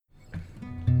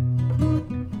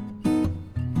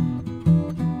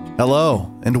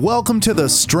Hello, and welcome to the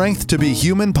Strength to Be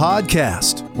Human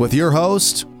podcast with your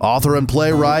host, author and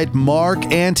playwright Mark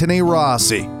Anthony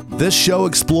Rossi. This show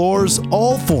explores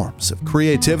all forms of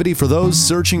creativity for those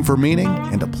searching for meaning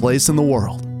and a place in the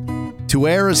world. To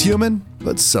err is human,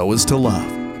 but so is to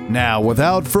love. Now,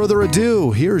 without further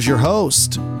ado, here's your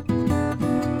host.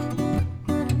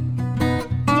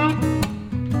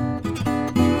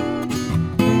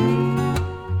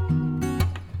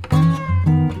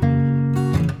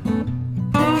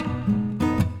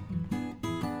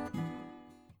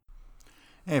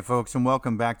 Hey folks, and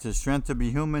welcome back to Strength to Be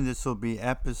Human. This will be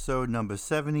episode number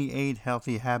 78,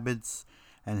 Healthy Habits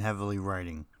and Heavily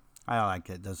Writing. I like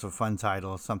it. That's a fun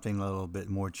title, something a little bit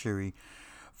more cheery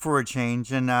for a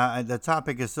change. And the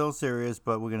topic is still serious,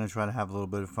 but we're going to try to have a little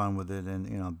bit of fun with it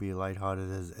and, be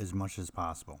lighthearted as much as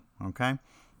possible. Okay?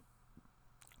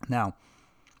 Now,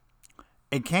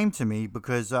 it came to me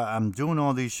because I'm doing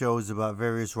all these shows about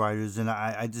various writers, and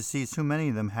I just see so many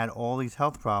of them had all these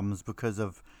health problems because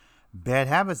of bad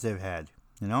habits they've had.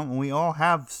 And we all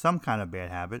have some kind of bad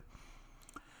habit.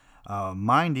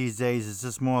 Mine these days is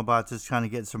just more about just trying to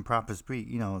get some proper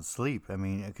sleep. I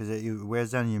mean, because it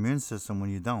wears down your immune system when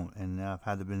you don't. And I've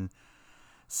had to been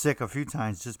sick a few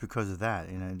times just because of that.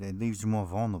 It leaves you more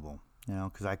vulnerable.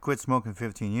 Because I quit smoking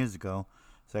 15 years ago,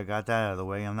 so I got that out of the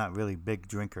way. I'm not really a big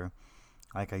drinker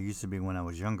like I used to be when I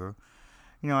was younger.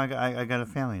 I got a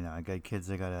family now. I got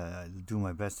kids I got to do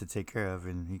my best to take care of,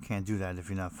 and you can't do that if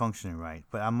you're not functioning right.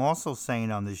 But I'm also saying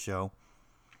on this show,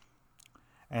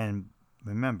 and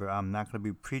remember, I'm not going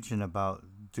to be preaching about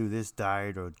do this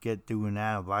diet or doing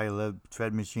that or buy a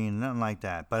tread machine, nothing like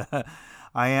that. But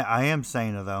I am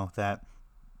saying, though, that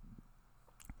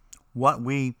what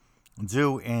we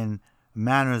do in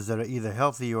manners that are either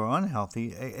healthy or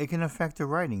unhealthy, it can affect the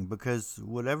writing, because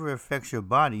whatever affects your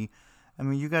body,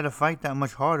 you got to fight that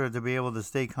much harder to be able to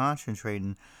stay concentrated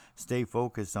and stay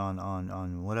focused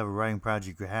on whatever writing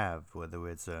project you have, whether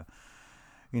it's a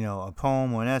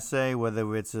poem or an essay,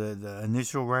 whether it's the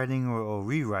initial writing or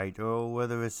rewrite, or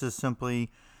whether it's just simply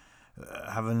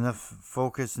have enough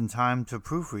focus and time to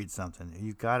proofread something.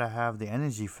 You got to have the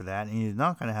energy for that, and you're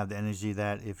not going to have the energy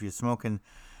that if you're smoking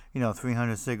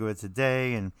 300 cigarettes a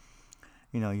day, and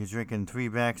you're drinking 3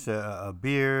 packs of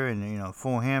beer, and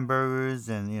 4 hamburgers,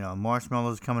 and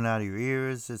marshmallows coming out of your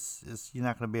ears. It's you're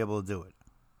not going to be able to do it.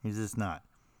 You're just not.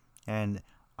 And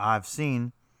I've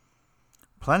seen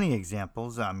plenty of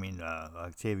examples.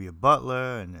 Octavia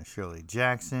Butler and Shirley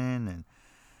Jackson,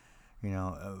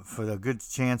 and for the good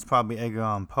chance, probably Edgar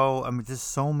Allan Poe. There's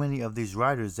so many of these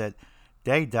writers that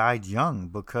they died young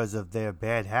because of their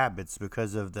bad habits,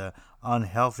 because of the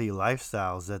unhealthy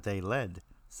lifestyles that they led.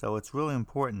 So it's really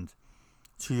important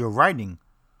to your writing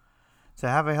to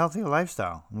have a healthier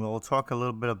lifestyle. We'll talk a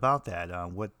little bit about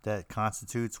that, what that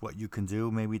constitutes, what you can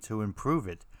do maybe to improve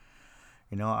it.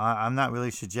 I'm not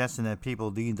really suggesting that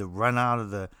people need to run out of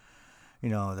the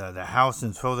house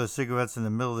and throw their cigarettes in the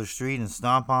middle of the street and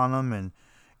stomp on them and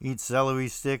eat celery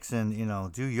sticks and,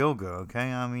 do yoga, okay?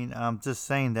 I'm just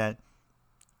saying that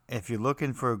if you're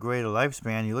looking for a greater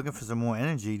lifespan, you're looking for some more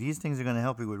energy, these things are going to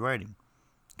help you with writing.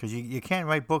 Because you can't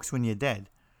write books when you're dead.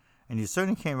 And you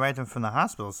certainly can't write them from the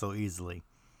hospital so easily.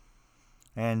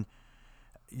 And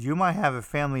you might have a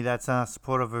family that's not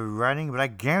supportive of your writing, but I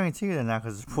guarantee you they're not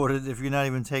going to support it if you're not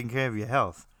even taking care of your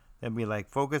health. They'll be like,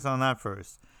 focus on that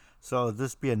first. So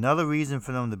this be another reason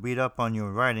for them to beat up on your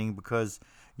writing, because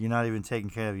you're not even taking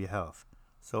care of your health.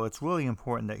 So it's really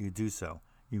important that you do so.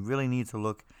 You really need to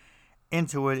look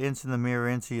into it, into the mirror,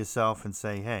 into yourself, and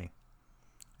say, hey.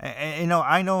 And,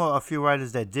 I know a few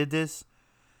writers that did this,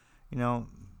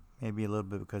 maybe a little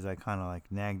bit because I kind of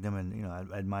nagged them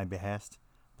and, at my behest.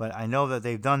 But I know that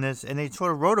they've done this, and they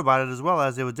sort of wrote about it as well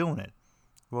as they were doing it.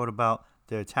 Wrote about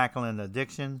their tackling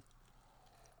addiction,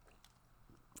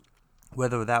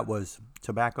 whether that was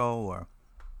tobacco or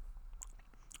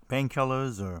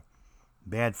painkillers or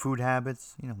bad food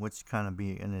habits, which kind of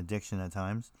be an addiction at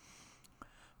times.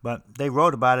 But they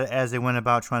wrote about it as they went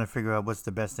about trying to figure out what's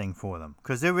the best thing for them.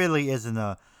 Because there really isn't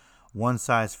a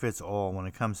one-size-fits-all when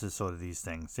it comes to sort of these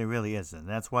things. There really isn't.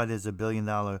 That's why there's a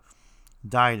billion-dollar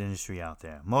diet industry out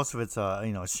there. Most of it's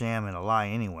a sham and a lie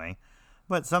anyway.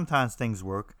 But sometimes things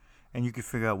work, and you can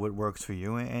figure out what works for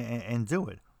you and do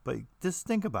it. But just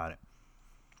think about it.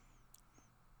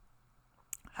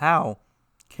 How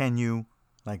can you,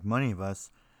 like many of us,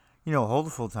 hold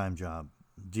a full-time job,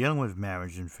 dealing with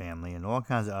marriage and family and all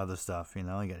kinds of other stuff, you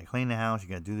got to clean the house, you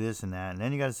got to do this and that, and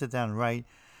then you got to sit down and write.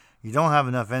 You don't have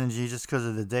enough energy just because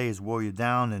of the day has wore you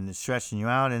down and it's stretching you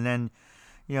out, and then,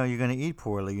 you're going to eat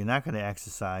poorly. You're not going to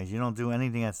exercise. You don't do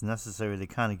anything that's necessary to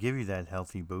kind of give you that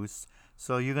healthy boost.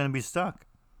 So you're going to be stuck.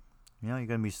 You're going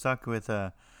to be stuck with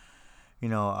a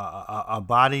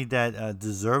body that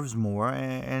deserves more,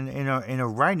 and in a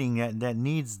writing that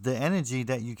needs the energy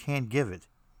that you can't give it.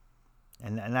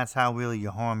 And that's how really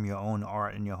you harm your own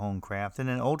art and your own craft. And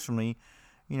then ultimately,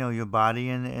 your body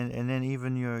and then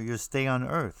even your stay on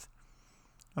Earth.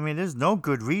 I mean, there's no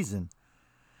good reason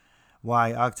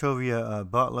why Octavia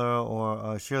Butler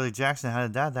or Shirley Jackson had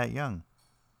to die that young.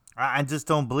 I just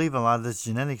don't believe a lot of this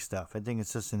genetic stuff. I think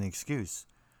it's just an excuse.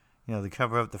 To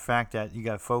cover up the fact that you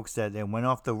got folks that went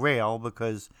off the rail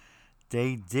because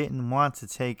they didn't want to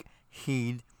take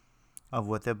heed of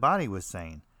what their body was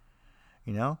saying.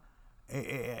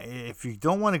 If you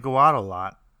don't want to go out a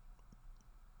lot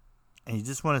and you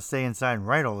just want to stay inside and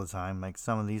write all the time, like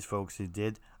some of these folks who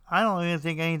did, I don't even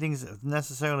think anything's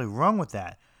necessarily wrong with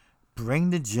that.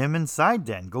 Bring the gym inside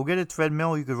then. Go get a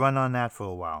treadmill. You could run on that for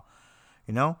a while.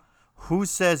 Who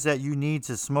says that you need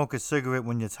to smoke a cigarette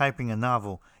when you're typing a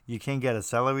novel? You can't get a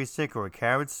celery stick or a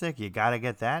carrot stick? You got to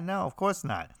get that? No, of course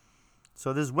not.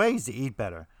 So there's ways to eat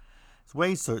better. There's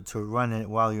ways to run it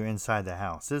while you're inside the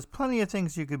house. There's plenty of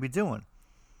things you could be doing.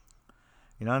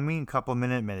 You know what I mean?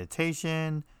 Couple-minute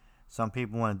meditation. Some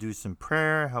people want to do some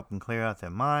prayer, help them clear out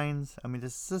their minds. I mean,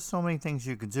 there's just so many things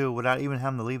you could do without even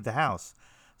having to leave the house.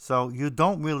 So you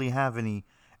don't really have any,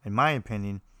 in my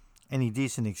opinion, any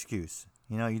decent excuse.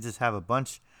 You just have a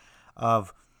bunch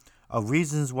of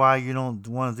reasons why you don't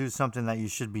want to do something that you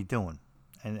should be doing.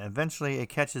 And eventually it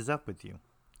catches up with you.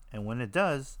 And when it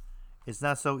does, it's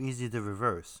not so easy to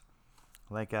reverse.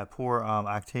 Like poor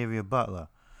Octavia Butler.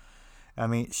 I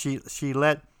mean, she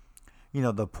let,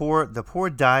 the poor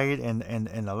diet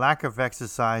and the lack of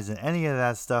exercise and any of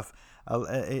that stuff,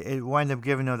 it wound up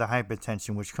giving her the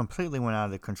hypertension, which completely went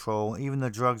out of control. Even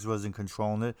the drugs wasn't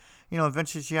controlling it.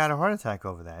 Eventually she had a heart attack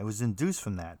over that. It was induced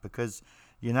from that because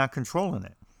you're not controlling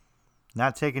it,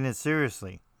 not taking it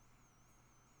seriously.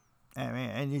 I mean,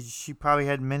 and she probably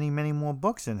had many, many more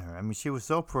books in her. I mean, she was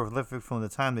so prolific from the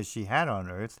time that she had on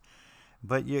Earth,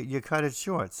 but you cut it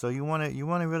short. So you want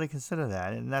to really consider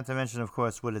that, and not to mention, of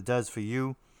course, what it does for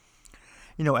you,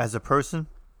 as a person.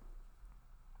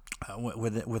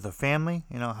 With a family,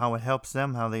 how it helps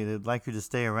them, how they'd like you to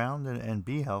stay around and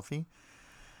be healthy,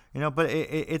 but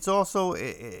it's also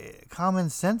common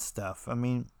sense stuff. I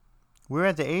mean, we're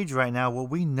at the age right now where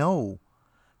we know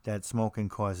that smoking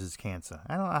causes cancer.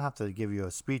 I don't have to give you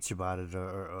a speech about it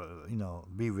or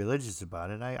be religious about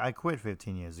it. I quit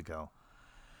 15 years ago,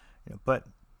 but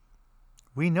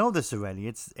we know this already.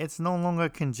 It's no longer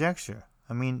conjecture.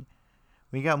 I mean,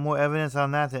 we got more evidence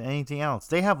on that than anything else.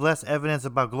 They have less evidence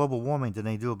about global warming than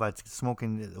they do about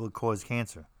smoking that would cause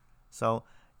cancer. So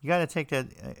you got to take that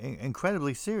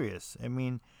incredibly serious. I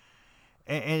mean,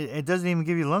 it doesn't even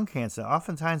give you lung cancer.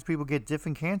 Oftentimes people get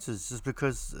different cancers just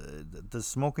because the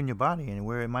smoke in your body and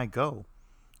where it might go.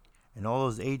 And all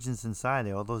those agents inside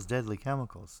there, all those deadly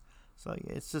chemicals. So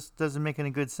it just doesn't make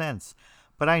any good sense.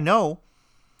 But I know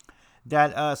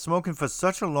that smoking for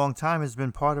such a long time has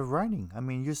been part of writing. I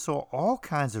mean, you saw all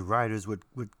kinds of writers with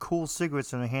cool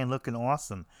cigarettes in their hand looking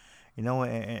awesome, and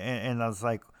I was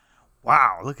like,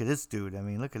 wow, look at this dude. I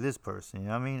mean, look at this person. You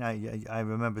know what I mean? I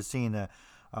remember seeing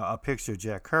a picture of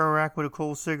Jack Kerouac with a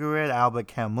cool cigarette, Albert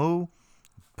Camus,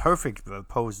 perfect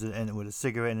pose and with a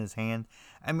cigarette in his hand.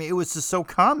 I mean, it was just so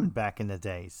common back in the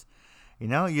days.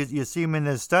 You see him in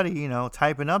their study,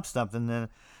 typing up something, then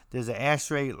there's an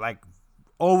ashtray like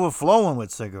overflowing with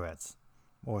cigarettes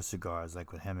or cigars,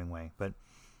 like with Hemingway. But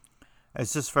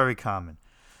it's just very common.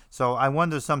 So I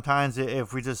wonder sometimes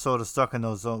if we just sort of stuck in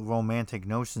those romantic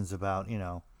notions about,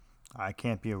 I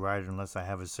can't be a writer unless I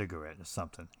have a cigarette or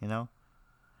something,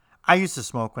 I used to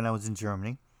smoke when I was in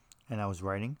Germany and I was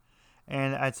writing.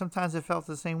 And sometimes I felt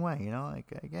the same way, like,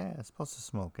 yeah, I'm supposed to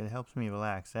smoke. It helps me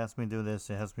relax. It helps me do this.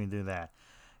 It helps me do that.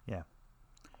 Yeah.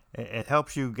 It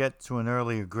helps you get to an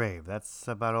earlier grave. That's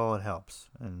about all it helps.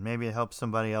 And maybe it helps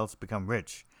somebody else become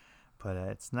rich. But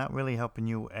it's not really helping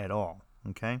you at all,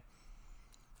 okay?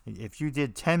 If you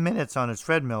did 10 minutes on a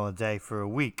treadmill a day for a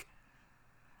week,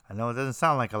 I know it doesn't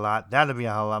sound like a lot. That'd be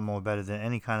a whole lot more better than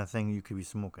any kind of thing you could be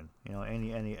smoking.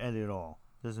 Any at all.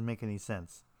 Doesn't make any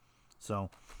sense. So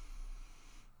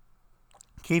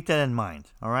keep that in mind,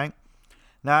 all right?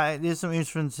 Now, there's some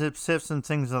interesting tips and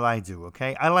things that I do,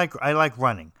 okay? I like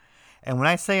running. And when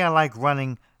I say I like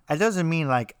running, it doesn't mean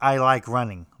like I like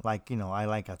running, like, I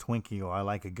like a Twinkie or I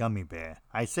like a gummy bear.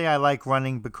 I say I like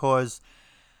running because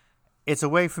it's a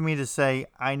way for me to say,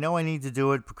 I know I need to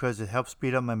do it because it helps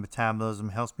speed up my metabolism,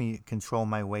 helps me control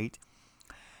my weight,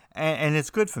 and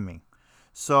it's good for me.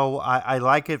 So I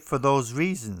like it for those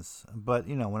reasons. But,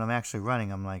 when I'm actually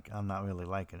running, I'm not really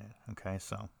liking it. Okay,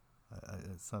 so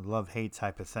it's a love-hate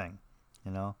type of thing,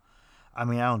 you know? I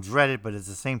mean, I don't dread it, but at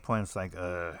the same point, it's like,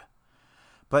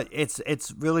 But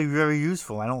it's really very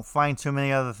useful. I don't find too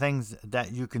many other things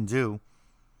that you can do.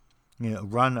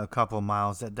 Run a couple of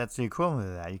miles. That's the equivalent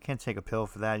of that. You can't take a pill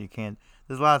for that. You can't.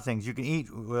 There's a lot of things you can eat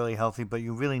really healthy, but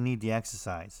you really need the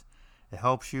exercise. It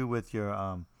helps you with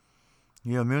your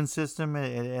immune system.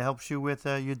 It helps you with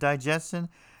your digestion.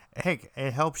 Heck,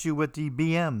 it helps you with the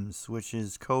BMs, which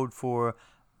is code for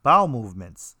bowel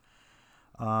movements.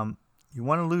 You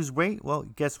want to lose weight? Well,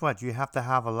 guess what? You have to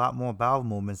have a lot more bowel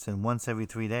movements than once every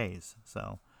 3 days.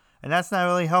 And that's not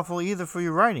really helpful either for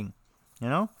your writing.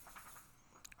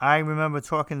 I remember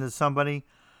talking to somebody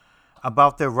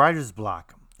about their writer's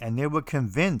block, and they were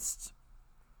convinced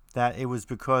that it was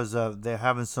because they're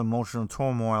having some emotional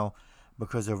turmoil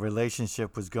because their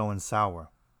relationship was going sour.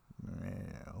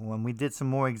 When we did some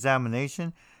more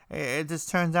examination, it just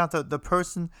turns out that the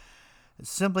person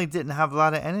simply didn't have a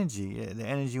lot of energy. The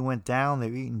energy went down. They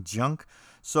were eating junk.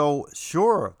 So,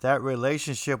 sure, that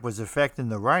relationship was affecting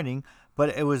the writing,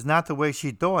 but it was not the way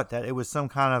she thought, that it was some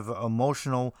kind of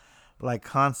emotional, like,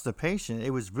 constipation.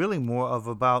 It was really more of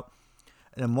about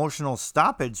an emotional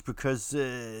stoppage because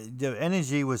the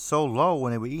energy was so low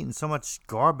when they were eating so much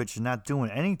garbage and not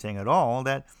doing anything at all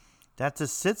that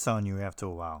just sits on you after a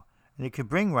while. And it could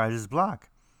bring writer's block.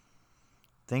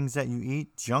 Things that you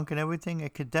eat, junk and everything,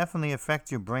 it could definitely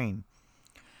affect your brain,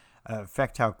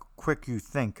 affect how quick you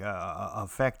think,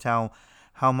 affect how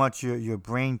much your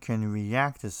brain can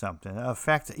react to something,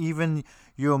 affect even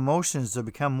your emotions to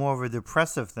become more of a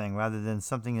depressive thing rather than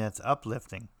something that's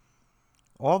uplifting.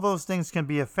 All those things can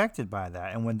be affected by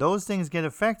that. And when those things get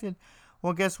affected,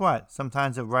 well, guess what?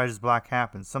 Sometimes a writer's block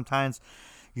happens. Sometimes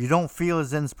you don't feel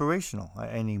as inspirational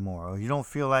anymore, or you don't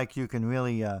feel like you can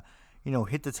really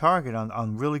hit the target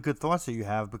on really good thoughts that you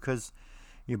have because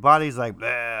your body's like,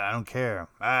 I don't care.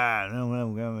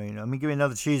 No, let me give you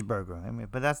another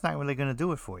cheeseburger. But that's not really going to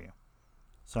do it for you.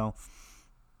 So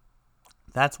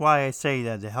that's why I say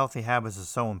that the healthy habits are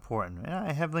so important.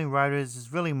 And Heavenly Writers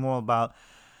is really more about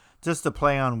just the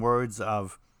play on words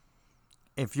of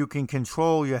if you can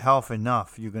control your health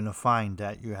enough, you're going to find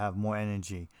that you have more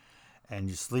energy and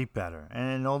you sleep better.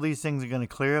 And all these things are going to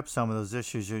clear up some of those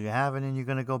issues you're having, and you're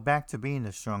going to go back to being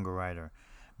a stronger writer.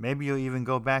 Maybe you'll even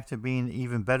go back to being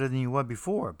even better than you were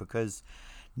before because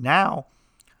now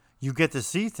you get to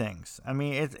see things. I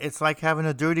mean, it's like having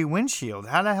a dirty windshield.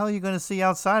 How the hell are you going to see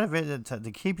outside of it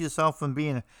to keep yourself from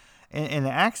being in an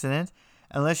accident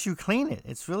unless you clean it?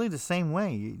 It's really the same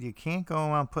way. You can't go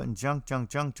around putting junk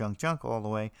all the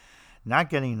way, not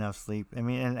getting enough sleep. I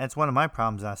mean, and that's one of my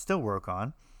problems I still work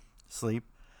on. Sleep,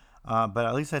 but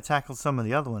at least I tackled some of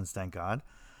the other ones, thank God.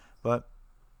 But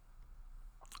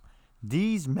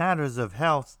these matters of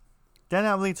health, they're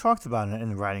not really talked about in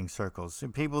the writing circles.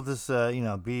 People just,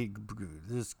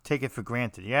 just take it for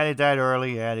granted. Yeah, they died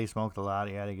early. Yeah, they smoked a lot.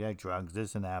 Yeah, they got drugs,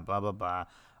 this and that, blah, blah, blah.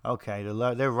 Okay,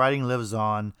 their writing lives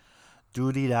on.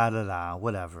 Doody-da-da-da,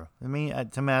 whatever. I mean,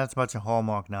 to me, that's a bunch of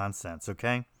hallmark nonsense,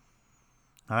 okay?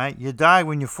 All right? You died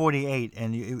when you're 48,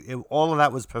 and all of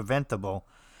that was preventable.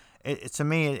 To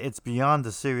me, it's beyond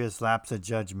a serious lapse of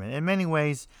judgment. In many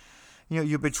ways,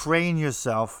 you're betraying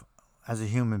yourself as a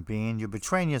human being. You're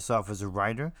betraying yourself as a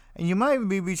writer. And you might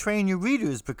be betraying your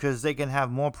readers because they can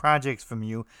have more projects from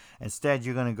you. Instead,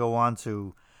 you're going to go on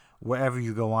to wherever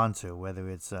you go on to, whether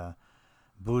it's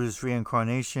Buddhist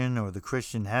reincarnation or the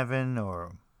Christian heaven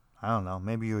or, I don't know,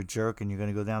 maybe you're a jerk and you're going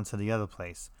to go down to the other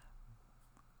place.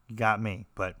 You got me.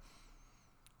 But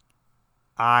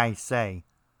I say,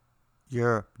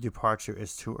 your departure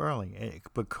is too early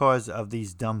because of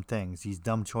these dumb things, these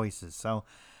dumb choices. So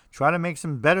try to make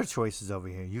some better choices over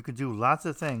here. You could do lots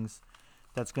of things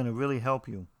that's going to really help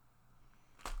you,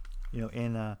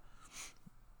 in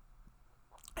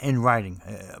writing.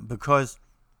 Because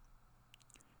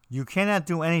you cannot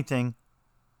do anything,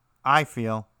 I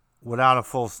feel, without a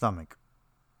full stomach.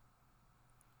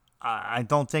 I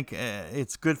don't think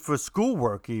it's good for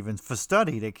schoolwork, even for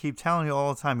study. They keep telling you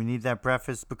all the time you need that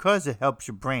breakfast because it helps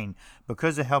your brain,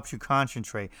 because it helps you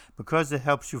concentrate, because it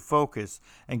helps you focus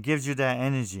and gives you that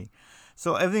energy.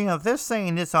 So if they're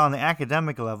saying this on the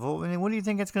academic level, I mean, what do you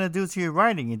think it's going to do to your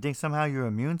writing? You think somehow you're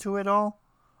immune to it all?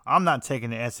 I'm not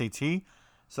taking the SAT,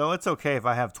 so it's okay if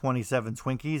I have 27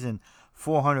 Twinkies and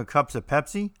 400 cups of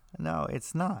Pepsi. No,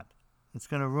 it's not. It's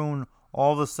going to ruin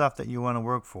all the stuff that you want to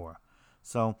work for.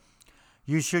 So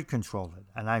you should control it.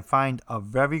 And I find a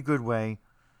very good way,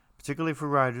 particularly for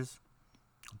writers,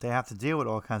 they have to deal with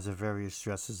all kinds of various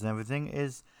stresses and everything,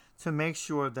 is to make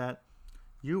sure that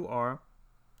you are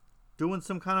doing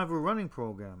some kind of a running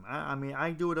program. I mean,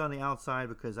 I do it on the outside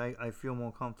because I feel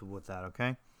more comfortable with that,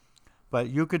 okay? But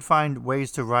you could find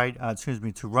ways to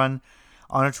to run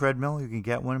on a treadmill. You can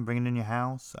get one and bring it in your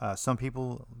house. Some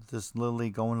people just literally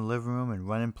go in the living room and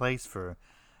run in place for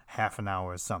half an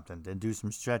hour or something. Then do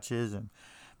some stretches and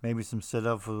maybe some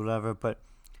sit-ups or whatever. But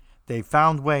they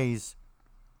found ways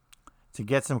to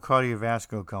get some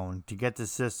cardiovascular going, to get the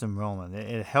system rolling.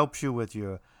 It helps you with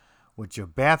your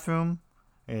bathroom.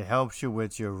 It helps you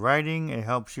with your writing. It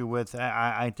helps you with,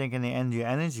 I think, in the end, your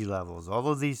energy levels. All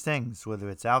of these things, whether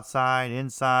it's outside,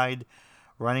 inside,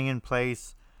 running in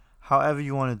place, however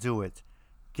you want to do it.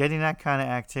 Getting that kind of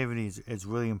activity is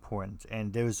really important.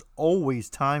 And there's always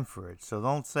time for it. So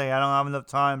don't say, I don't have enough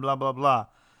time, blah, blah, blah.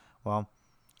 Well,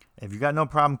 if you got no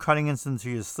problem cutting into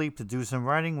your sleep to do some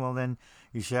writing, well, then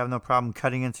you should have no problem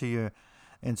cutting into your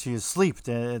sleep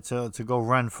to go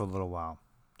run for a little while.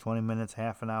 20 minutes,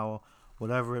 half an hour,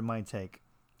 whatever it might take.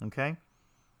 Okay?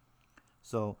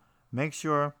 So make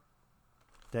sure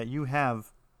that you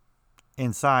have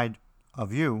inside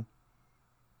of you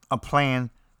a plan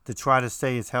to try to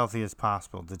stay as healthy as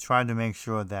possible, to try to make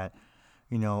sure that,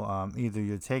 either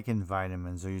you're taking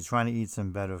vitamins or you're trying to eat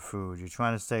some better food, you're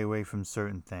trying to stay away from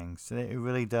certain things. It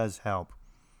really does help.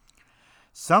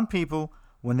 Some people,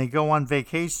 when they go on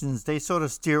vacations, they sort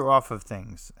of steer off of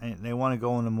things and they want to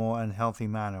go in a more unhealthy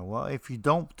manner. Well, if you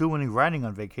don't do any writing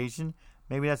on vacation,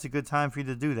 maybe that's a good time for you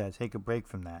to do that. Take a break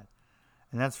from that.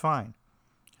 And that's fine.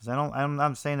 Because I'm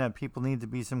not saying that people need to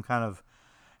be some kind of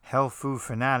health food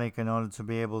fanatic in order to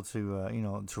be able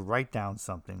to, to write down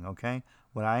something, okay?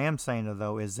 What I am saying,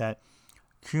 though, is that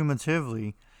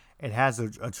cumulatively, it has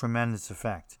a tremendous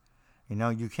effect.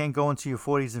 You can't go into your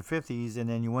 40s and 50s and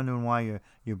then you're wondering why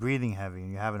you're breathing heavy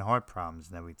and you're having heart problems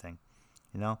and everything.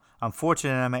 I'm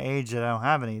fortunate at my age that I don't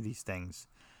have any of these things.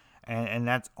 And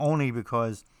that's only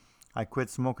because I quit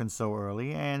smoking so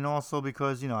early, and also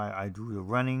because, I do the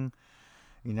running,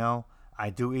 I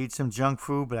do eat some junk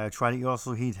food, but I try to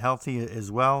also eat healthy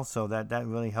as well, so that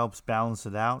really helps balance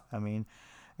it out. I mean,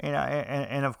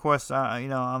 and of course, I'm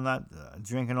not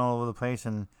drinking all over the place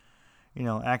and,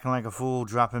 acting like a fool,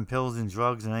 dropping pills and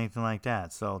drugs and anything like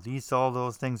that. So all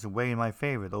those things are way in my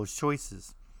favor, those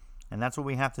choices. And that's what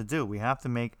we have to do. We have to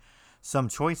make some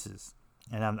choices.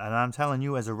 And I'm telling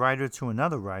you, as a writer to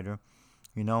another writer,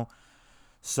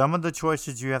 some of the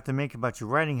choices you have to make about your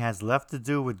writing has left to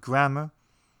do with grammar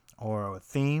or a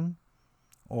theme,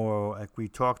 or like we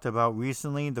talked about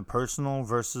recently, the personal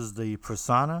versus the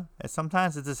persona. And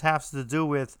sometimes it just has to do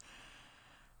with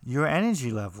your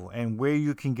energy level and where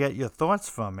you can get your thoughts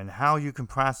from and how you can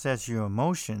process your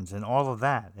emotions and all of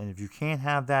that. And if you can't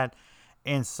have that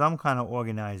in some kind of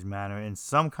organized manner, in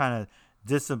some kind of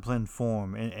disciplined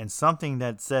form, and something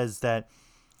that says that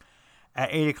at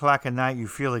 8 o'clock at night you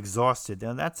feel exhausted,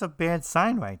 now that's a bad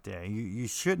sign right there. You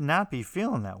should not be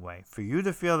feeling that way. For you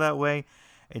to feel that way,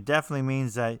 it definitely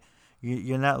means that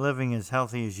you're not living as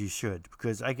healthy as you should.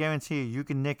 Because I guarantee you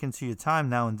can nick into your time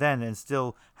now and then and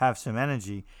still have some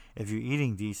energy if you're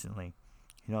eating decently.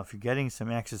 If you're getting some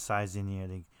exercise in you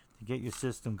to get your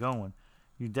system going,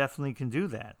 you definitely can do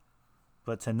that.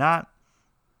 But to not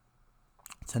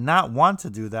want to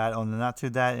do that, or not do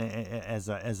that as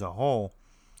a whole,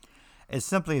 is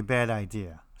simply a bad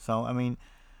idea. So, I mean,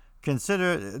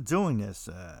 consider doing this.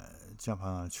 Jumping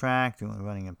on a track,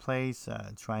 running in place,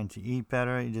 trying to eat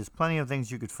better. There's plenty of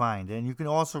things you could find. And you can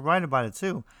also write about it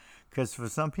too, because for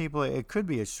some people it could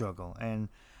be a struggle. And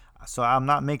so I'm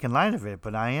not making light of it,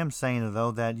 but I am saying,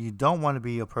 though, that you don't want to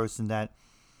be a person that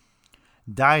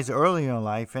dies early in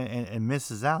life and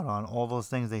misses out on all those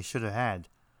things they should have had,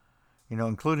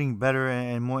 including better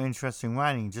and more interesting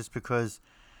writing, just because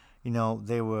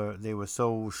they were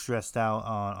so stressed out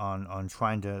on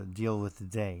trying to deal with the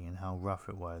day and how rough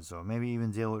it was, or maybe even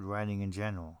deal with writing in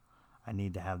general. I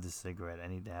need to have this cigarette. I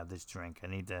need to have this drink. I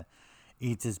need to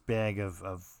eat this bag of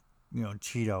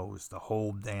Cheetos, the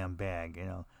whole damn bag.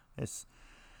 It's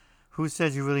who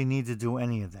says you really need to do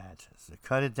any of that? So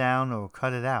cut it down or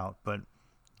cut it out, but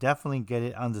definitely get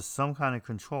it under some kind of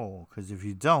control. Because if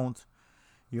you don't,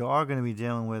 you are going to be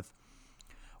dealing with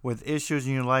issues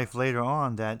in your life later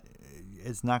on that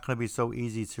it's not going to be so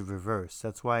easy to reverse.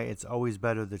 That's why it's always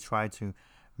better to try to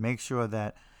make sure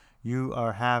that you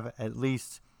have at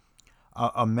least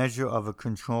a measure of a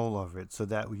control of it, so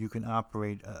that you can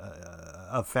operate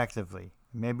effectively.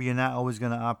 Maybe you're not always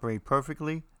going to operate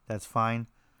perfectly. That's fine.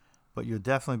 But you'll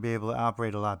definitely be able to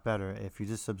operate a lot better if you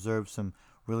just observe some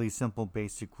really simple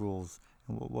basic rules.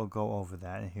 And we'll go over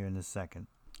that here in a second.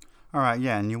 All right,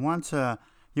 yeah, and you want to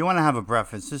You want to have a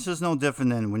breakfast. It's just no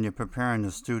different than when you're preparing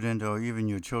a student or even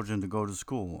your children to go to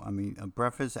school. I mean, a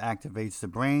breakfast activates the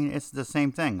brain. It's the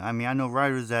same thing. I mean, I know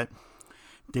writers that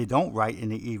they don't write in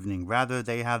the evening. Rather,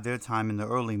 they have their time in the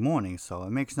early morning. So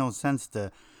it makes no sense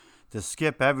to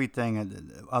skip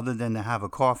everything other than to have a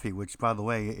coffee, which, by the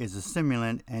way, is a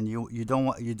stimulant, and you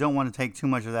don't want to take too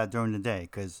much of that during the day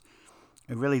because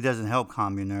it really doesn't help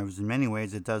calm your nerves. In many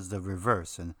ways, it does the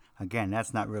reverse, and again,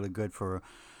 that's not really good for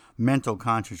mental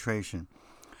concentration.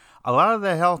 A lot of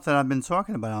the health that I've been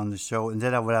talking about on the show, and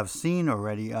that what I've seen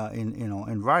already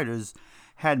in writers,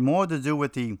 had more to do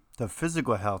with the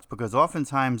physical health because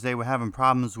oftentimes they were having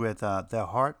problems with their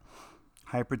heart,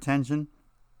 hypertension,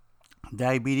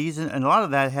 diabetes, and a lot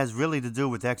of that has really to do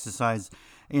with exercise,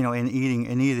 and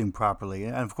eating properly.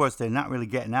 And of course, they're not really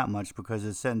getting that much because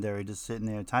they're sedentary, just sitting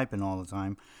there typing all the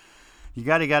time. You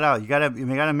got to get out. You got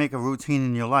to make a routine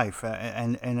in your life,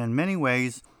 and in many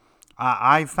ways,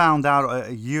 I found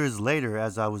out years later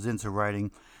as I was into writing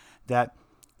that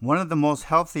one of the most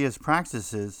healthiest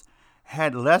practices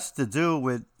had less to do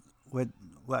with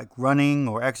like running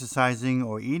or exercising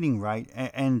or eating right,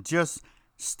 and just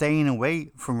staying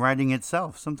away from writing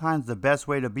itself. Sometimes the best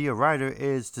way to be a writer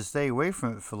is to stay away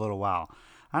from it for a little while.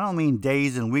 I don't mean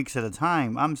days and weeks at a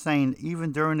time. I'm saying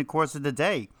even during the course of the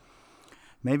day.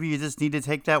 Maybe you just need to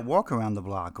take that walk around the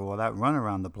block or that run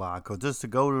around the block or just to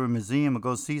go to a museum or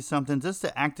go see something just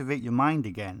to activate your mind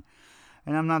again.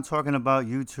 And I'm not talking about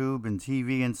YouTube and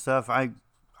TV and stuff. I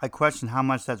question how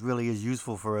much that really is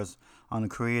useful for us on a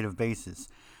creative basis.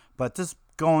 But just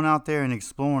going out there and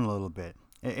exploring a little bit.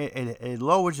 It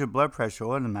lowers your blood pressure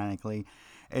automatically.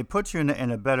 It puts you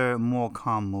in a better, more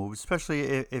calm mood, especially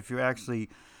if you're actually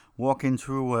walking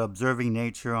through observing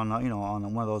nature on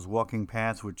on one of those walking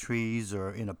paths with trees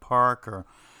or in a park or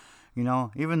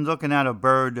even looking at a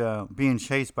bird being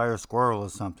chased by a squirrel or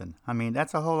something. I mean,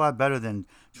 that's a whole lot better than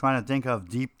trying to think of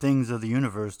deep things of the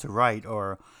universe to write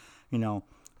or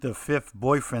the fifth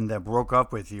boyfriend that broke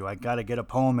up with you. I got to get a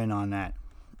poem in on that.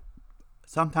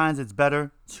 Sometimes it's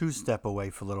better to step away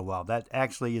for a little while. That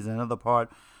actually is another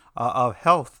part of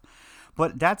health.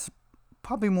 But that's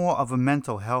probably more of a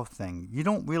mental health thing. You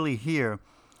don't really hear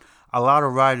a lot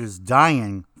of writers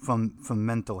dying from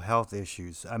mental health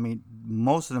issues. I mean,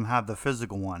 most of them have the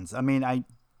physical ones. I mean,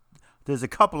 there's a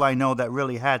couple I know that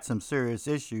really had some serious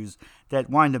issues that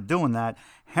wind up doing that.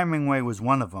 Hemingway was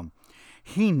one of them.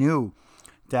 He knew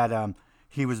that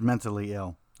he was mentally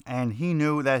ill. And he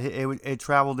knew that it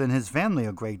traveled in his family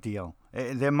a great deal.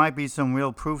 There might be some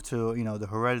real proof to, the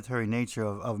hereditary nature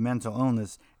of mental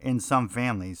illness in some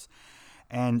families.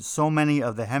 And so many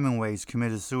of the Hemingways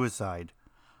committed suicide.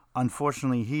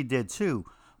 Unfortunately, he did too.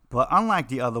 But unlike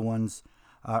the other ones,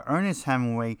 Ernest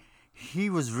Hemingway,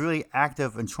 he was really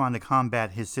active in trying to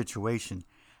combat his situation.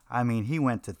 I mean, he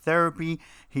went to therapy.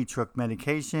 He took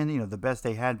medication, the best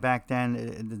they had back then.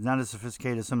 It's not as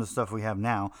sophisticated as some of the stuff we have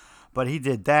now. But he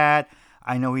did that.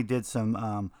 I know he did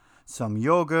some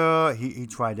yoga. He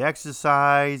tried to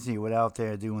exercise. He went out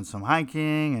there doing some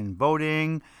hiking and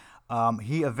boating.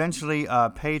 He eventually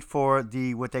paid for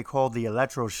what they call the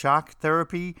electroshock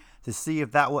therapy to see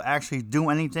if that will actually do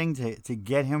anything to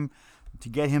get him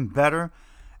better.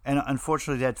 And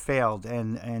unfortunately, that failed,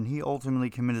 and he ultimately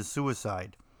committed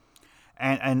suicide.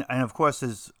 And of course,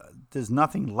 there's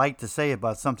nothing light to say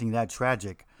about something that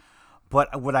tragic.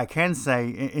 But what I can say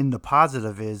in the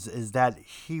positive is that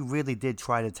he really did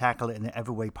try to tackle it in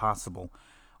every way possible.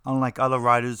 Unlike other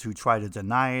writers who try to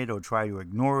deny it or try to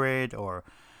ignore it or,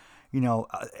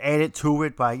 add it to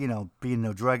it by, being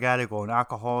a drug addict or an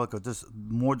alcoholic or just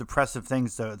more depressive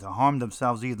things to harm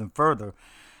themselves even further.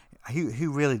 He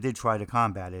really did try to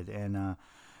combat it. And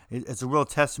it's a real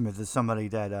testament to somebody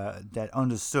that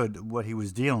understood what he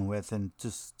was dealing with and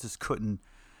just couldn't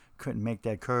make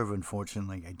that curve,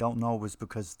 unfortunately. I don't know if it was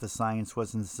because the science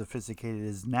wasn't as sophisticated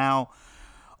as now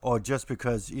or just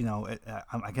because,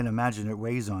 I can imagine it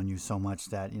weighs on you so much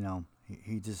that,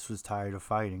 he just was tired of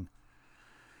fighting,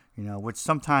 which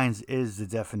sometimes is the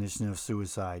definition of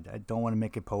suicide. I don't want to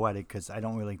make it poetic because I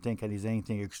don't really think that there's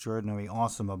anything extraordinarily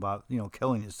awesome about,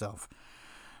 killing yourself.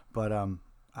 But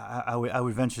I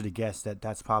would venture to guess that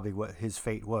that's probably what his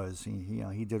fate was.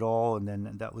 He did all, and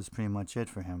then that was pretty much it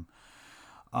for him.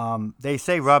 They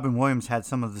say Robin Williams had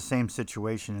some of the same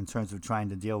situation in terms of trying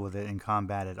to deal with it and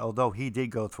combat it, although he did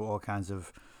go through all kinds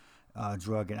of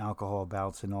drug and alcohol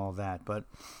bouts and all that.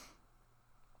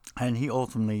 And he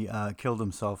ultimately killed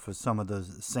himself for some of the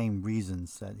same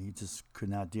reasons, that he just could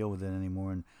not deal with it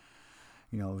anymore. And,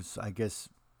 I guess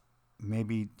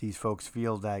maybe these folks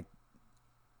feel that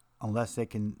unless they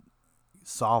can,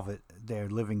 solve it. They're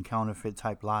living counterfeit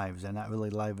type lives. They're not really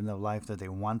living the life that they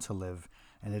want to live,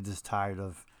 and they're just tired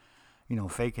of,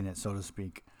 faking it, so to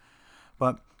speak.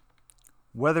 But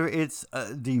whether it's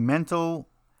the mental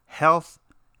health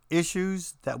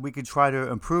issues that we could try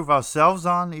to improve ourselves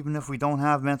on, even if we don't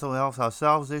have mental health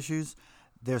ourselves issues,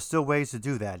 there's still ways to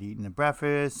do that. Eating a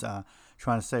breakfast,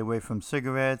 trying to stay away from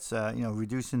cigarettes,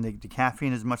 reducing the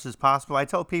caffeine as much as possible. I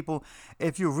tell people,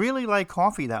 if you really like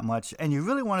coffee that much and you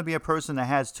really want to be a person that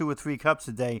has 2 or 3 cups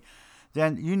a day,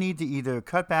 then you need to either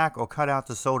cut back or cut out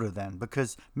the soda then.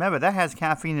 Because remember, that has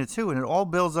caffeine in it too, and it all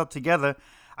builds up together.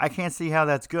 I can't see how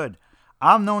that's good.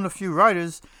 I've known a few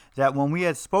writers that when we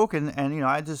had spoken, and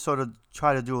I just sort of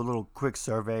try to do a little quick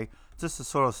survey just to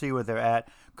sort of see where they're at,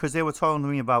 because they were talking to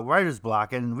me about writer's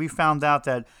block, and we found out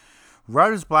that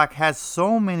writer's block has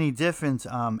so many different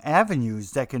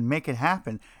avenues that can make it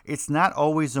happen. It's not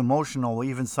always emotional or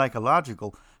even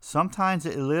psychological. Sometimes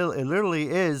it literally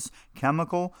is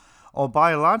chemical or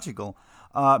biological.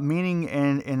 Meaning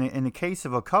in the case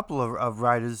of a couple of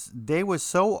writers, they were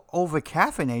so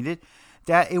over-caffeinated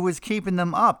that it was keeping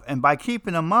them up. And by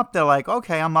keeping them up, they're like,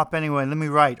 okay, I'm up anyway, let me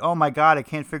write. Oh my God, I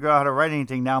can't figure out how to write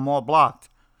anything now, I'm all blocked.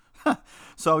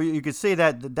 So you could see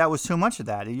that was too much of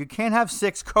that. You can't have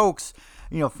 6 Cokes,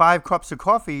 5 cups of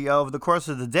coffee over the course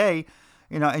of the day,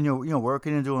 and you're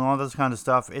working and doing all this kind of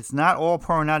stuff. It's not all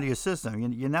pouring out of your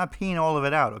system. You're not peeing all of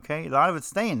it out, okay? A lot of it's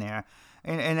staying there,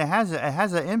 and it has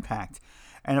an impact.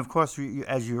 And of course,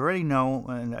 as you already know,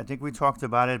 and I think we talked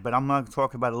about it, but I'm going to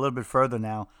talk about it a little bit further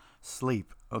now.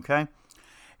 Sleep, okay?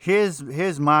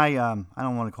 Here's my, I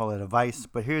don't want to call it advice,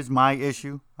 but here's my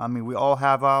issue. I mean, we all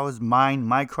have ours.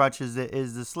 My crutch is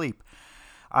the sleep.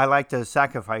 I like to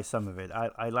sacrifice some of it.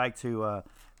 I like to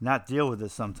not deal with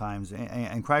it sometimes.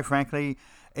 And quite frankly,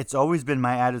 it's always been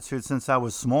my attitude since I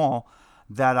was small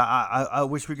that I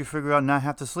wish we could figure out not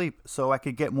have to sleep so I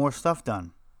could get more stuff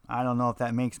done. I don't know if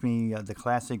that makes me the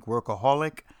classic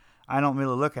workaholic. I don't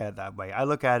really look at it that way. I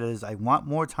look at it as I want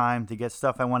more time to get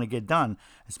stuff I want to get done,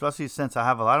 especially since I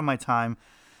have a lot of my time,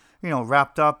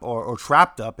 wrapped up or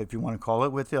trapped up, if you want to call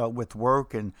it, with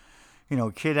work and,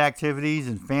 kid activities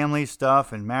and family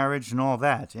stuff and marriage and all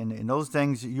that. And those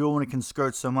things, you only can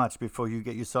skirt so much before you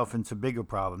get yourself into bigger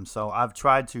problems. So I've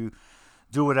tried to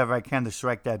do whatever I can to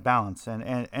strike that balance.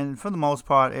 And for the most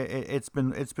part, it's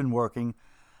been working.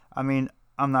 I mean,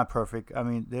 I'm not perfect. I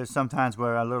mean, there's some times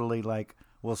where I literally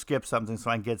will skip something so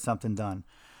I can get something done.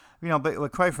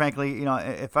 But quite frankly,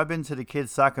 if I've been to the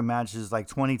kids' soccer matches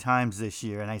 20 times this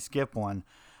year and I skip one,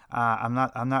 I'm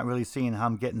not really seeing how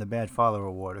I'm getting the bad father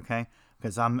award, okay?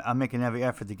 Because I'm making every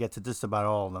effort to get to just about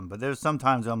all of them. But there's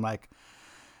sometimes I'm like,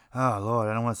 oh Lord,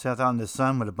 I don't want to sit out in the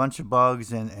sun with a bunch of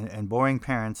bugs and boring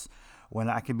parents when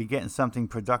I could be getting something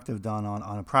productive done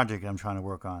on a project I'm trying to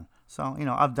work on. So,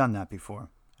 I've done that before.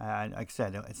 Like I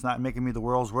said, it's not making me the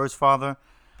world's worst father.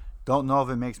 Don't know if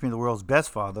it makes me the world's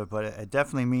best father, but it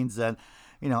definitely means that,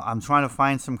 I'm trying to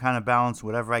find some kind of balance,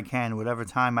 whatever I can, whatever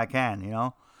time I can.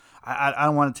 I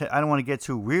don't want to get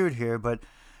too weird here, but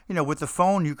with the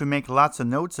phone you can make lots of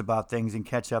notes about things and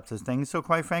catch up to things. So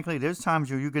quite frankly, there's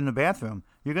times where you get in the bathroom,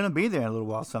 you're gonna be there a little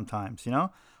while sometimes.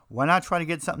 Why not try to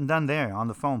get something done there on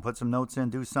the phone? Put some notes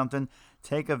in, do something,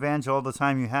 take advantage of all the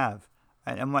time you have.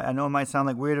 I know it might sound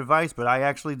like weird advice, but I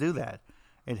actually do that.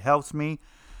 It helps me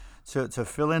to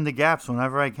fill in the gaps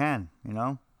whenever I can,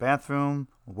 bathroom,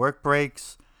 work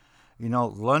breaks,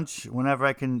 lunch, whenever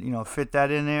I can, fit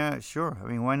that in there, sure. I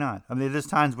mean, why not? I mean, there's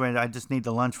times where I just need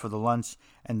the lunch for the lunch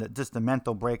and just the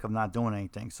mental break of not doing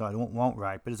anything, so I won't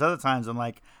write. But there's other times I'm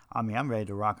like, I'm ready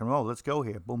to rock and roll. Let's go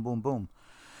here. Boom, boom, boom.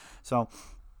 So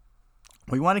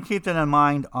we want to keep that in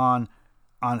mind on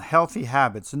healthy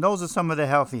habits. And those are some of the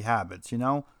healthy habits,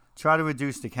 Try to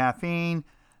reduce the caffeine.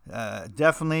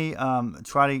 Definitely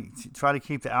try to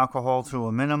keep the alcohol to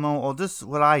a minimum, or this is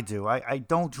what I do. I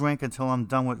don't drink until I'm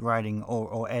done with writing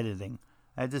or editing.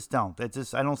 I just don't.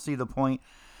 I don't see the point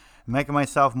making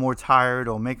myself more tired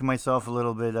or making myself a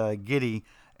little bit giddy.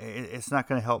 It's not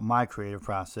going to help my creative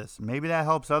process. Maybe that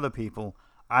helps other people.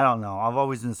 I don't know. I've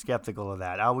always been skeptical of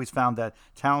that. I always found that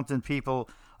talented people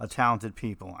are talented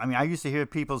people. I mean, I used to hear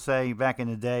people say back in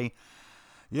the day,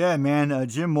 yeah, man,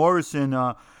 Jim Morrison,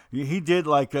 he did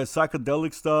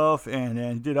psychedelic stuff and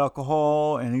he did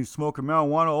alcohol and he was smoking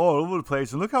marijuana all over the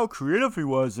place. And look how creative he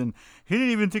was. And he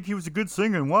didn't even think he was a good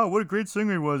singer. And wow, what a great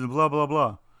singer he was, and blah, blah,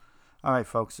 blah. All right,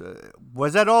 folks.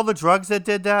 Was that all the drugs that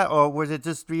did that? Or was it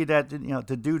just be that,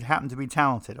 the dude happened to be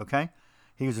talented, okay?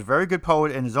 He was a very good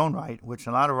poet in his own right, which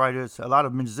a lot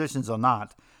of musicians are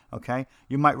not, okay?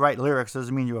 You might write lyrics,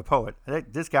 doesn't mean you're a poet.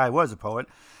 This guy was a poet.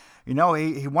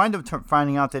 He wound up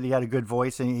finding out that he had a good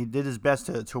voice, and he did his best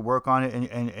to work on it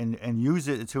and use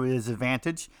it to his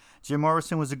advantage. Jim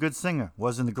Morrison was a good singer.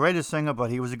 Wasn't the greatest singer, but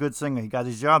he was a good singer. He got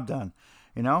his job done,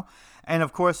 And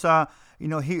of course,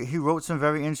 he wrote some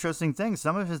very interesting things.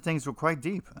 Some of his things were quite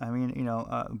deep. I mean,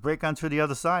 Break On to the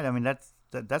Other Side. I mean,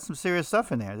 that's some serious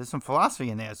stuff in there. There's some philosophy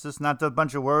in there. It's just not a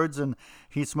bunch of words and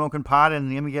he's smoking pot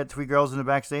and let me get 3 girls in the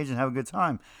backstage and have a good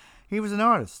time. He was an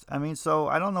artist. I mean, so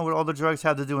I don't know what all the drugs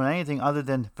had to do with anything other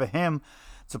than for him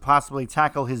to possibly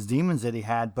tackle his demons that he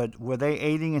had. But were they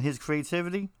aiding in his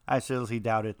creativity? I seriously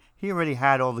doubt it. He already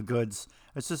had all the goods.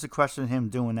 It's just a question of him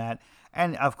doing that.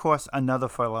 And, of course, another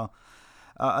person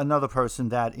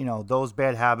that, those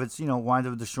bad habits, wind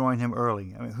up destroying him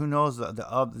early. I mean, who knows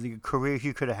the career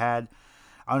he could have had.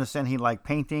 I understand he liked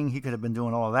painting. He could have been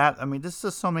doing all of that. I mean, there's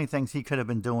just so many things he could have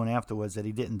been doing afterwards that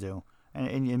he didn't do.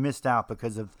 And you missed out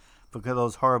because of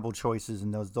those horrible choices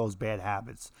and those bad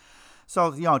habits.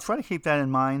 So, try to keep that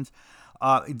in mind.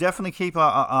 Definitely keep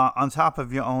on top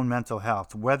of your own mental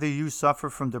health. Whether you suffer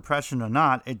from depression or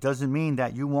not, it doesn't mean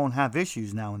that you won't have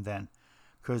issues now and then.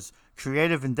 Because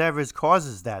creative endeavors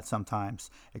causes that sometimes.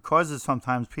 It causes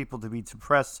sometimes people to be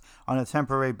depressed on a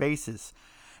temporary basis.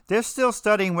 They're still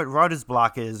studying what writer's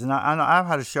block is, and I've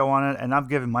had a show on it, and I've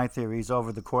given my theories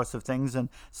over the course of things, and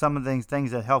some of the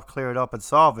things that help clear it up and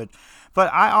solve it.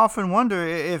 But I often wonder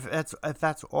if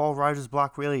that's all writer's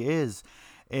block really is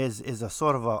a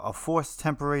sort of a forced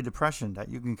temporary depression that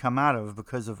you can come out of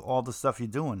because of all the stuff you're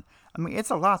doing. I mean,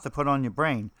 it's a lot to put on your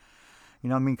brain.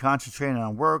 Concentrating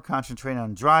on work, concentrating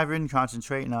on driving,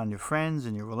 concentrating on your friends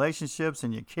and your relationships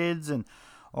and your kids and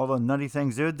all the nutty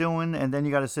things they're doing, and then you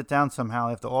got to sit down somehow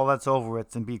after all that's over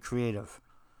with and be creative.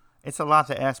 It's a lot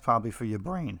to ask probably for your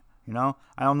brain, I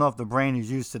don't know if the brain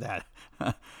is used to that,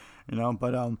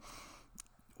 but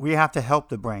we have to help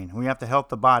the brain. We have to help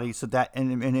the body so that,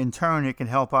 and in turn, it can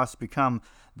help us become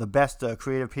the best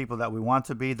creative people that we want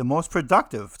to be, the most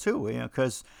productive too,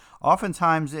 because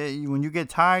oftentimes when you get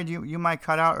tired, you might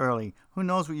cut out early. Who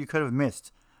knows what you could have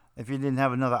missed if you didn't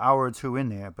have another hour or two in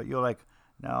there, but you're like,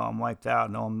 no, I'm wiped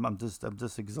out. No, I'm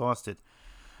just exhausted.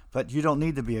 But you don't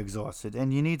need to be exhausted.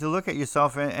 And you need to look at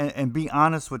yourself and be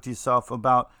honest with yourself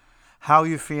about how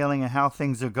you're feeling and how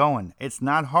things are going. It's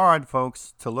not hard,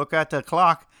 folks, to look at the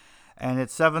clock and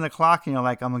it's 7 o'clock and you're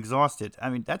like, I'm exhausted.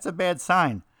 I mean, that's a bad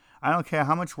sign. I don't care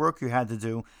how much work you had to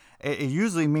do. It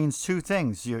usually means 2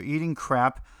 things. You're eating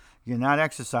crap. You're not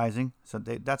exercising. So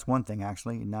that's one thing,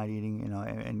 actually. You're not eating,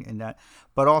 and that.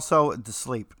 But also the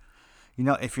sleep.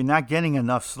 If you're not getting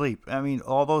enough sleep, I mean,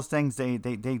 all those things, they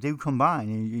do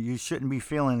combine. You shouldn't be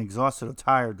feeling exhausted or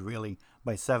tired, really,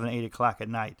 by 7, 8 o'clock at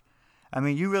night. I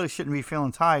mean, you really shouldn't be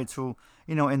feeling tired till,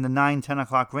 in the 9, 10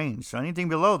 o'clock range. So anything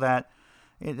below that,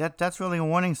 that's really a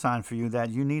warning sign for you that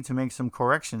you need to make some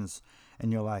corrections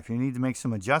in your life. You need to make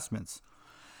some adjustments.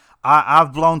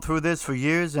 I've blown through this for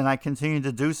years, and I continue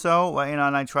to do so, and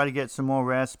I try to get some more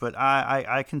rest, but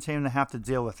I continue to have to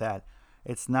deal with that.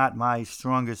 It's not my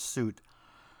strongest suit.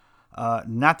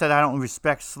 Not that I don't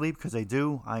respect sleep, because I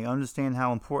do. I understand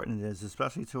how important it is,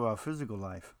 especially to our physical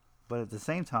life. But at the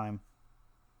same time,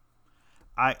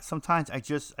 sometimes I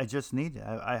just need it.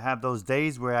 I have those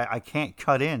days where I can't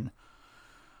cut in,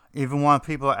 even when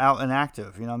people are out and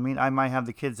active. You know what I mean? I might have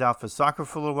the kids out for soccer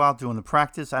for a little while doing the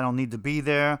practice. I don't need to be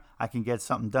there. I can get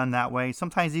something done that way.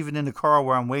 Sometimes even in the car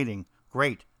where I'm waiting.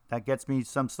 Great. That gets me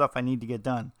some stuff I need to get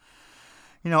done.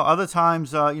 Other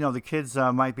times, the kids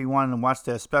might be wanting to watch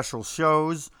their special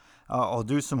shows or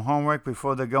do some homework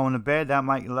before they're going to bed. That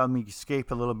might let me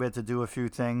escape a little bit to do a few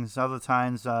things. Other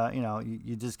times,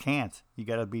 you just can't. You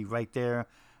got to be right there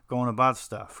going about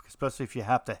stuff, especially if you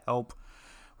have to help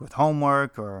with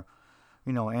homework or,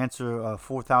 answer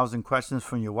 4,000 questions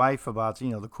from your wife about,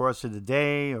 the course of the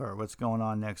day or what's going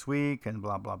on next week and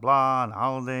blah, blah, blah, and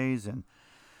holidays and,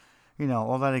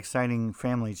 all that exciting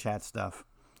family chat stuff.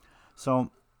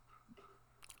 So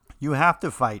you have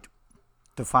to fight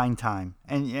to find time.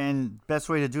 And best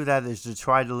way to do that is to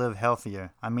try to live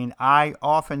healthier. I mean, I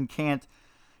often can't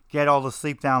get all the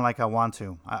sleep down like I want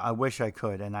to. I wish I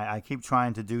could, and I keep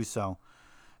trying to do so.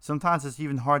 Sometimes it's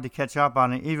even hard to catch up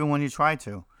on it, even when you try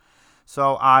to.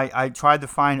 So I tried to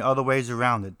find other ways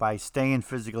around it by staying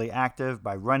physically active,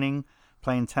 by running,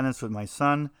 playing tennis with my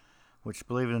son, which,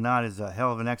 believe it or not, is a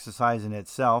hell of an exercise in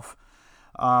itself.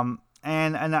 And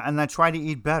I try to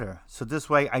eat better. So this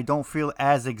way I don't feel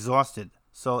as exhausted.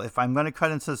 So if I'm going to cut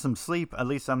into some sleep, at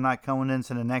least I'm not going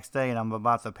into the next day and I'm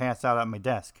about to pass out at my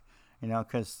desk,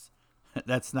 because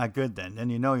that's not good then.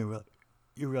 Then you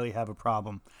really have a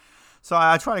problem. So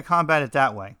I try to combat it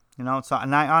that way, So,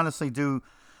 and I honestly do,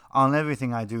 on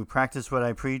everything I do, practice what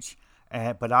I preach.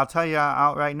 But I'll tell you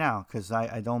out right now, because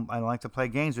I don't like to play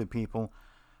games with people.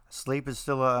 Sleep is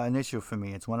still an issue for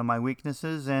me. It's one of my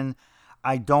weaknesses, and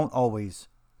I don't always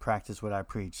practice what I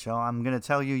preach. So I'm going to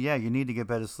tell you, you need to get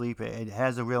better sleep. It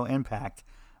has a real impact,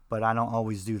 but I don't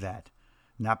always do that.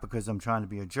 Not because I'm trying to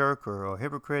be a jerk or a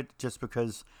hypocrite, just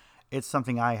because it's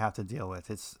something I have to deal with.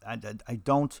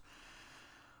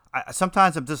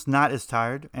 Sometimes I'm just not as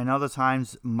tired, and other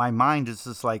times my mind is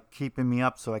just like keeping me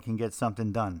up so I can get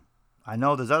something done. I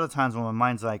know there's other times when my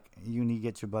mind's like, you need to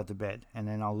get your butt to bed, and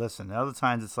then I'll listen. And other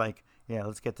times it's like, yeah,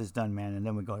 let's get this done, man, and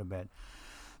then we go to bed.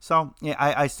 So yeah,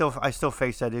 I still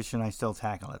face that issue, and I still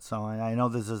tackle it. So I know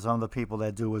there's some other people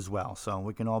that do as well. So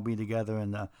we can all be together,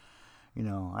 and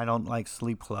I don't like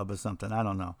sleep club or something. I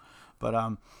don't know, but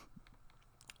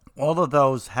all of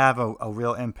those have a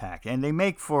real impact, and they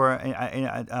make for.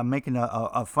 I'm making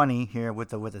a funny here with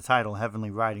the title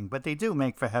Heavenly Writing, but they do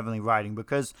make for heavenly writing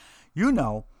because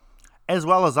as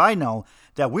well as I know,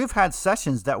 that we've had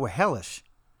sessions that were hellish.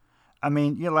 I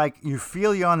mean, you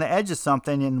feel you're on the edge of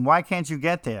something, and why can't you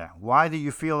get there? Why do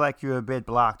you feel like you're a bit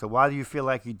blocked, or why do you feel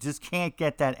like you just can't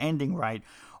get that ending right,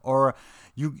 or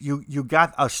you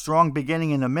got a strong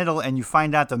beginning in the middle, and you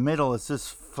find out the middle is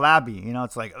just flabby.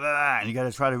 It's like, and you got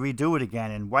to try to redo it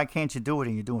again, and why can't you do it?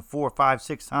 And you're doing 4, 5,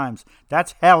 6 times.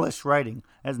 That's hellish writing.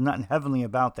 There's nothing heavenly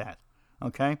about that.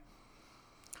 Okay.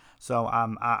 So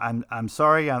I'm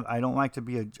sorry. I don't like to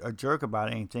be a jerk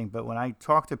about anything, but when I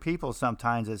talk to people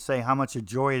sometimes that say how much a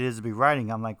joy it is to be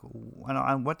writing, I'm like,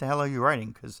 what the hell are you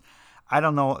writing? Because I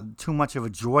don't know too much of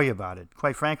a joy about it.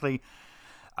 Quite frankly,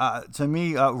 to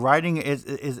me, writing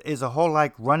is a whole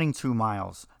like running 2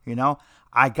 miles.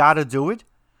 I gotta do it,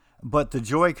 but the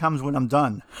joy comes when I'm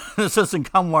done. This doesn't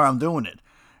come while I'm doing it.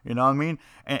 You know what I mean?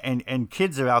 And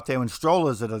kids are out there in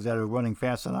strollers that are running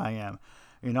faster than I am.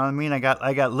 You know what I mean? I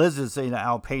got lizards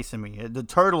outpacing me. The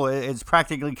turtle is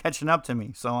practically catching up to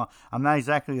me. So I'm not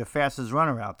exactly the fastest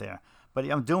runner out there. But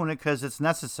I'm doing it because it's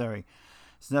necessary.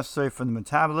 It's necessary for the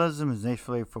metabolism. It's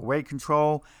necessary for weight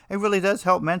control. It really does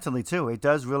help mentally too. It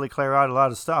does really clear out a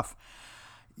lot of stuff.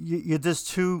 You're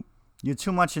too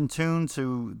much in tune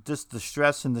to just the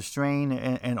stress and the strain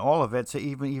and all of it to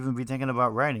even be thinking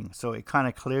about writing. So it kind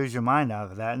of clears your mind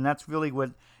out of that. And that's really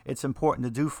what it's important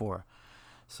to do for.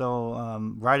 So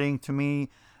writing to me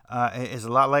is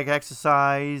a lot like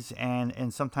exercise,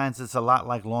 and sometimes it's a lot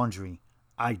like laundry.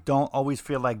 I don't always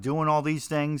feel like doing all these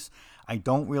things. I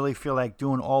don't really feel like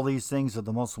doing all these things are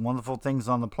the most wonderful things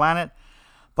on the planet.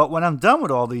 But when I'm done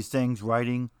with all these things,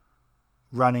 writing,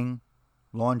 running,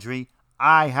 laundry,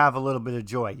 I have a little bit of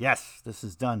joy. Yes, this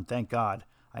is done. Thank God.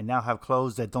 I now have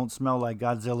clothes that don't smell like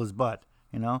Godzilla's butt.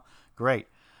 Great.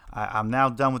 I'm now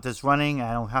done with this running.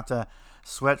 I don't have to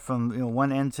sweat from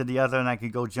one end to the other, and I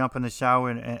could go jump in the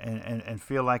shower and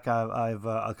feel like I've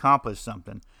accomplished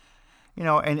something,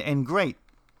 and great.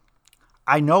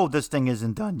 I know this thing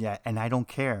isn't done yet, and I don't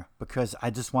care because I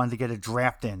just wanted to get a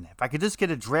draft in. If I could just get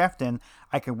a draft in,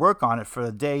 I can work on it for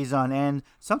days on end,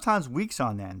 sometimes weeks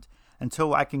on end,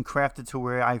 until I can craft it to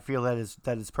where I feel that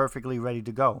it's perfectly ready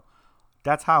to go.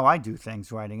 That's how I do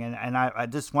things writing, and I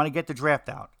just want to get the draft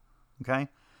out, okay?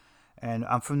 And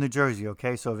I'm from New Jersey,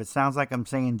 okay? So if it sounds like I'm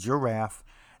saying giraffe,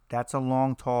 that's a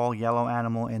long, tall, yellow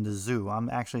animal in the zoo. I'm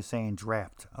actually saying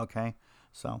draft, okay?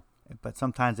 So, but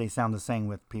sometimes they sound the same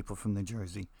with people from New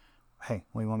Jersey. Hey,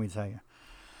 what do you want me to tell you?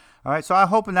 All right, so I'm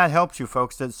hoping that helps you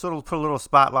folks to sort of put a little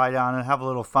spotlight on it, have a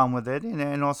little fun with it,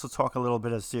 and also talk a little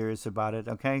bit of serious about it,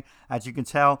 okay? As you can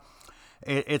tell,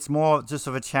 it's more just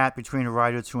of a chat between a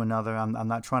writer to another. I'm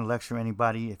not trying to lecture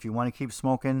anybody. If you want to keep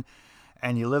smoking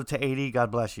and you live to 80,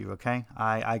 God bless you, okay?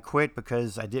 I quit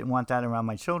because I didn't want that around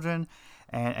my children,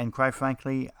 and quite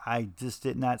frankly, I just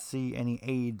did not see any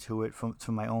aid to it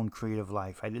to my own creative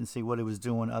life. I didn't see what it was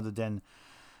doing other than,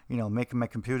 making my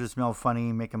computer smell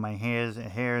funny, making my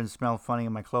hair smell funny,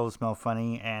 and my clothes smell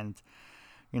funny, and,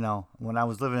 when I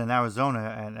was living in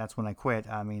Arizona, and that's when I quit,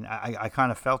 I mean, I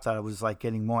kind of felt that I was like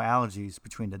getting more allergies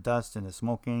between the dust and the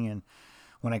smoking, and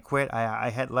when I quit,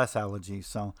 I had less allergies,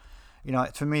 so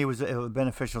to me, it was a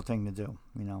beneficial thing to do.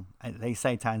 They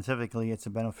say scientifically it's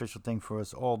a beneficial thing for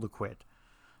us all to quit.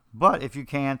 But if you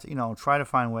can't, try to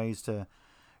find ways to,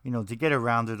 to get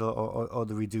around it or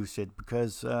to reduce it.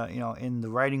 Because, in the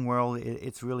writing world,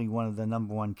 it's really one of the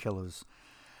number one killers.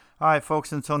 All right,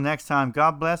 folks, until next time,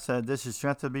 God bless. This is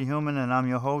Strength to Be Human, and I'm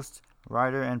your host,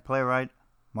 writer, and playwright,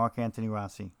 Mark Anthony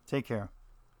Rossi. Take care.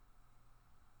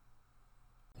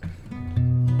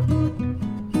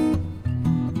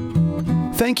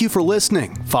 Thank you for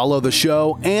listening. Follow the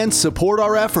show and support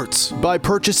our efforts by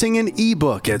purchasing an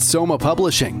ebook at Soma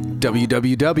Publishing,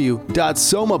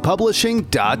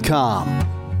 www.somapublishing.com.